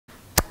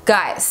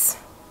Guys,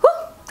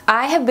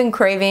 I have been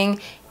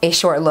craving a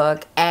short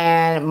look,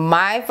 and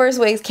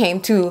Myfirstwig came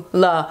to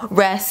the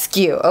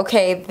rescue.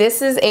 Okay,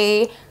 this is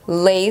a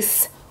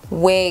lace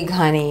wig,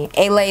 honey.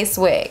 A lace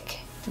wig.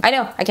 I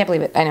know, I can't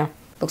believe it. I know,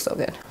 looks so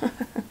good.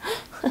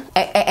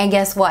 And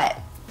guess what?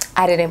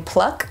 I didn't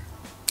pluck.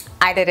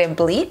 I didn't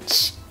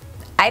bleach.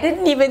 I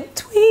didn't even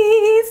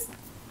tweeze.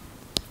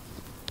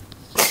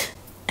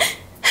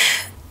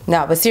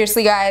 No, but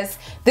seriously, guys,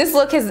 this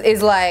look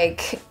is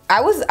like,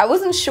 I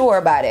wasn't sure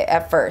about it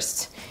at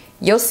first.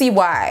 You'll see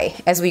why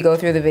as we go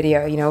through the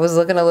video. You know, it was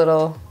looking a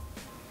little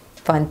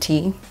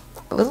funty.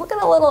 It was looking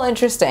a little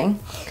interesting,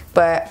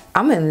 but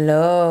I'm in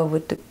love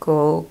with the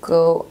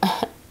go-go.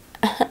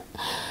 I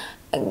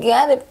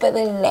got it for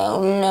the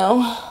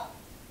no.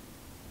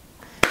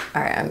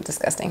 All right, I'm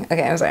disgusting.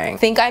 Okay, I'm sorry. I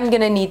think I'm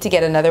gonna need to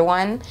get another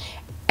one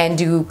and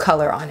do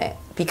color on it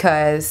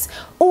because,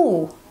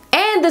 ooh,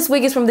 and this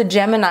wig is from the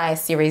Gemini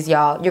series,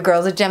 y'all. Your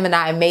girl's a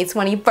Gemini, May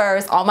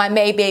 21st. All my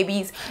May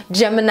babies,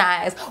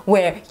 Geminis,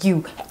 where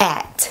you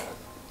at?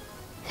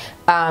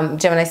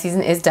 Gemini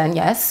season is done,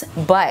 yes,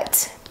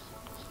 but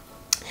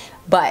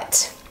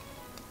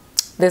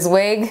this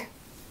wig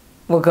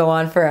will go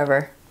on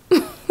forever.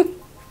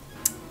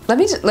 Let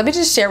me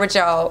just share with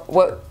y'all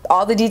what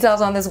all the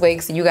details on this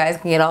wig so you guys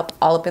can get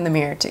all up in the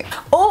mirror too.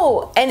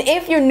 Oh, and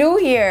if you're new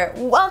here,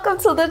 welcome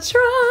to the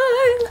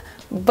tribe.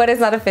 But it's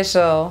not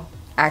official,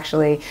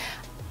 actually,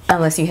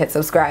 unless you hit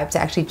subscribe to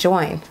actually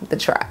join the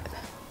tribe.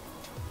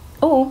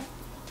 Oh,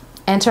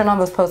 and turn on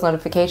those post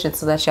notifications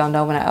so that y'all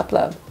know when I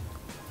upload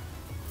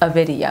a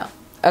video.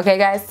 Okay,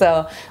 guys,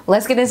 so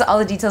let's get into all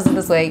the details of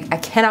this wig. I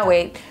cannot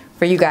wait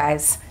for you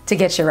guys to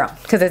get your own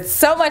because it's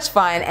so much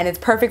fun and it's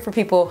perfect for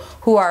people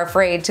who are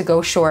afraid to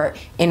go short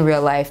in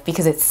real life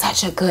because it's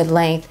such a good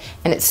length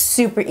and it's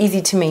super easy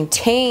to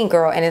maintain,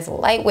 girl, and it's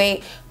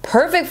lightweight,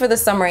 perfect for the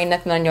summer. Ain't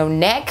nothing on your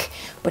neck,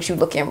 but you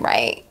looking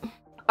right.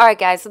 All right,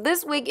 guys, so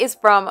this wig is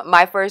from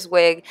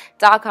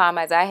myfirstwig.com,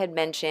 as I had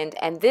mentioned,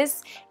 and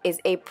this is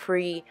a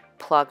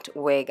pre-plucked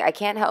wig. I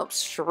can't help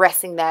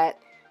stressing that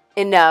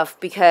enough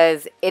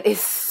because it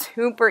is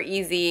super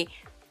easy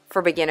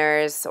for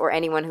beginners or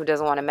anyone who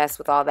doesn't want to mess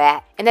with all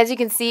that. And as you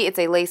can see, it's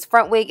a lace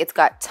front wig. It's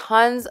got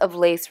tons of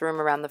lace room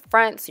around the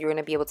front, so you're going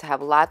to be able to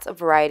have lots of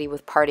variety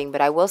with parting.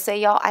 But I will say,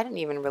 y'all, I didn't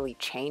even really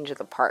change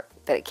the part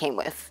that it came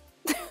with.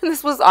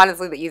 This was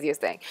honestly the easiest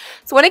thing.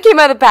 So when it came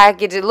out of the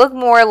package, it looked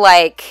more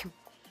like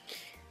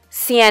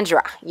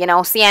Sandra, you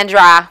know,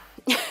 Sandra.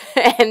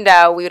 And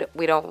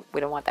we don't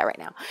want that right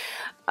now.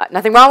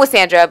 Nothing wrong with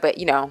Sandra, but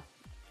you know,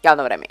 y'all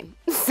know what I mean.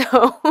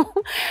 So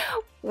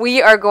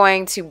we are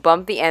going to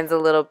bump the ends a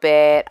little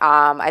bit.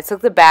 I took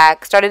the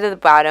back, started at the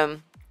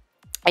bottom.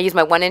 I used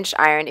my 1-inch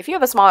iron. If you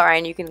have a smaller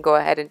iron, you can go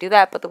ahead and do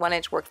that, but the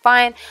 1-inch worked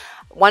fine.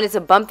 Wanted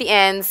to bump the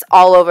ends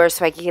all over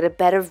so I could get a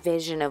better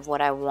vision of what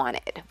I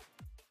wanted.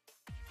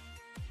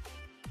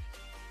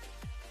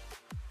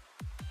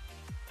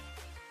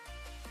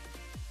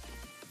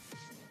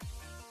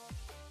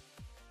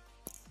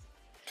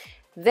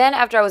 Then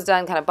after I was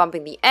done kind of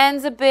bumping the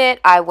ends a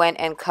bit, I went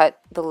and cut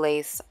the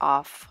lace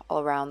off all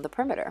around the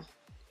perimeter.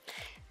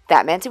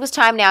 That meant it was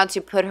time now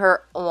to put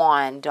her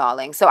on,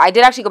 darling. So I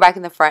did actually go back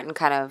in the front and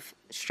kind of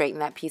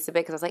straighten that piece a bit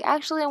because I was like,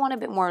 actually, I want a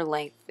bit more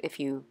length, if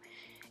you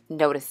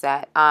notice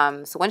that.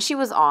 So when she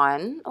was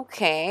on,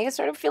 okay, I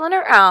started feeling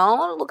her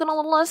out, looking a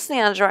little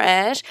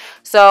Sandra-ish.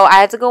 So I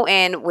had to go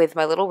in with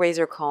my little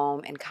razor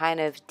comb and kind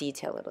of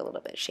detail it a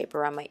little bit. Shape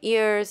around my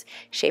ears,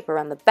 shape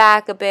around the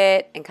back a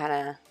bit, and kind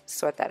of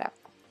sort that out.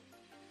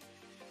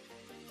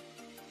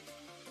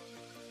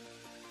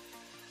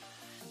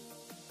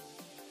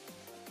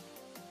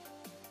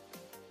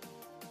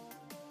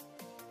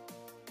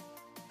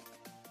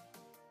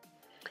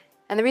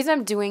 And the reason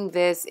I'm doing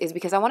this is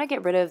because I want to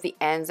get rid of the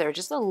ends that are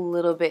just a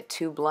little bit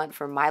too blunt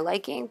for my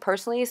liking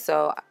personally.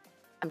 So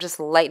I'm just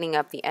lightening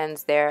up the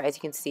ends there. As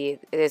you can see,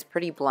 it is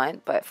pretty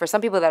blunt, but for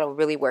some people that'll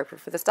really work. But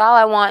for the style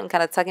I want and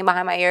kind of tucking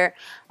behind my ear,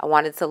 I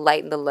wanted to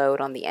lighten the load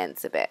on the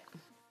ends a bit.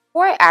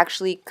 Before I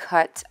actually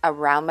cut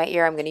around my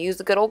ear, I'm going to use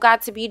the good old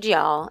got2b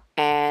gel,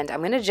 and I'm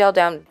going to gel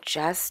down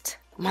just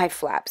my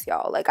flaps,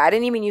 y'all. Like, I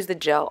didn't even use the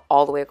gel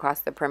all the way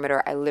across the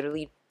perimeter. I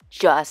literally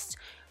just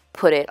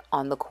put it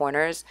on the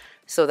corners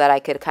so that I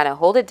could kind of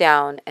hold it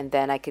down and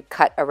then I could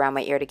cut around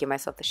my ear to give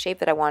myself the shape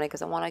that I wanted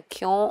because I want a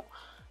cute,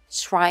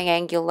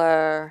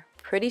 triangular,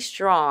 pretty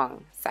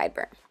strong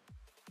sideburn.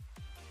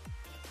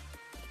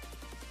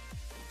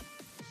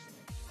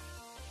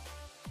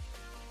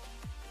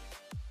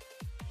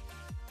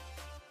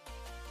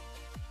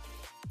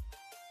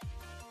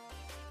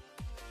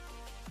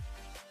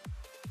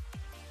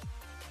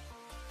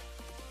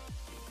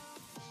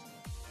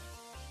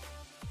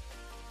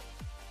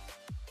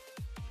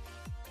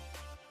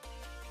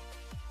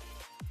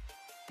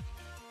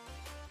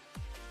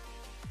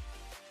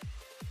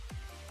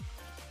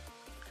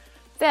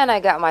 Then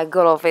I got my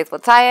good old faithful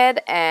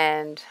tie-head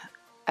and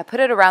I put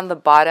it around the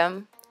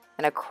bottom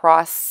and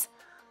across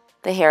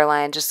the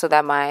hairline just so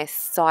that my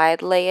side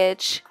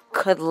layage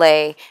could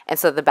lay and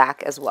so the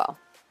back as well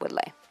would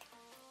lay.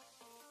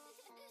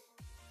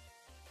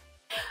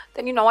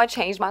 Then, you know, I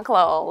changed my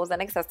clothes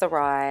and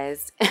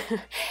accessorized.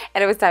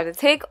 And it was time to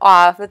take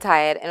off the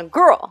tie-it. And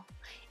girl,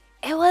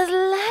 it was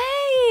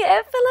late.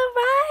 It felt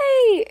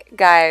right.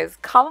 Guys,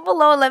 comment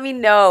below and let me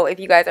know if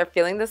you guys are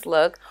feeling this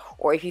look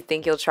or if you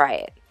think you'll try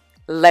it.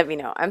 Let me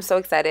know. I'm so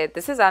excited.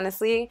 This is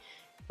honestly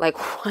like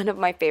one of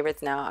my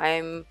favorites now.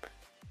 I'm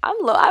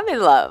in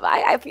love.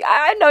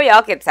 I know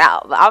y'all can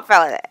tell, but I'm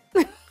feeling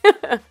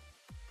it.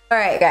 All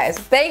right, guys.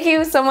 Thank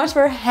you so much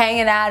for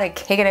hanging out and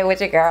kicking it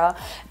with your girl.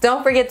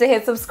 Don't forget to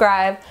hit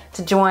subscribe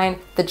to join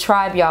the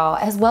tribe, y'all,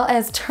 as well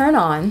as turn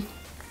on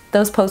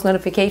those post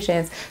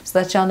notifications so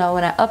that y'all know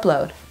when I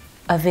upload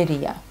a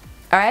video.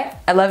 All right?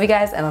 I love you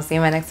guys, and I'll see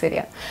you in my next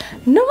video.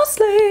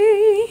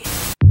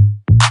 Namaste.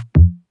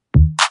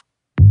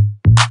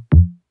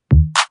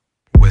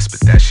 Whispered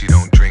that she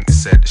don't drink,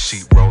 said that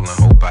she rollin'.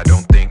 Hope I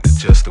don't think that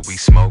just that we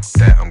smoke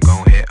that I'm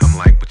gon' hit. I'm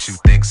like, what you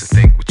think, so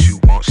think what you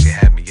want. She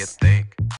had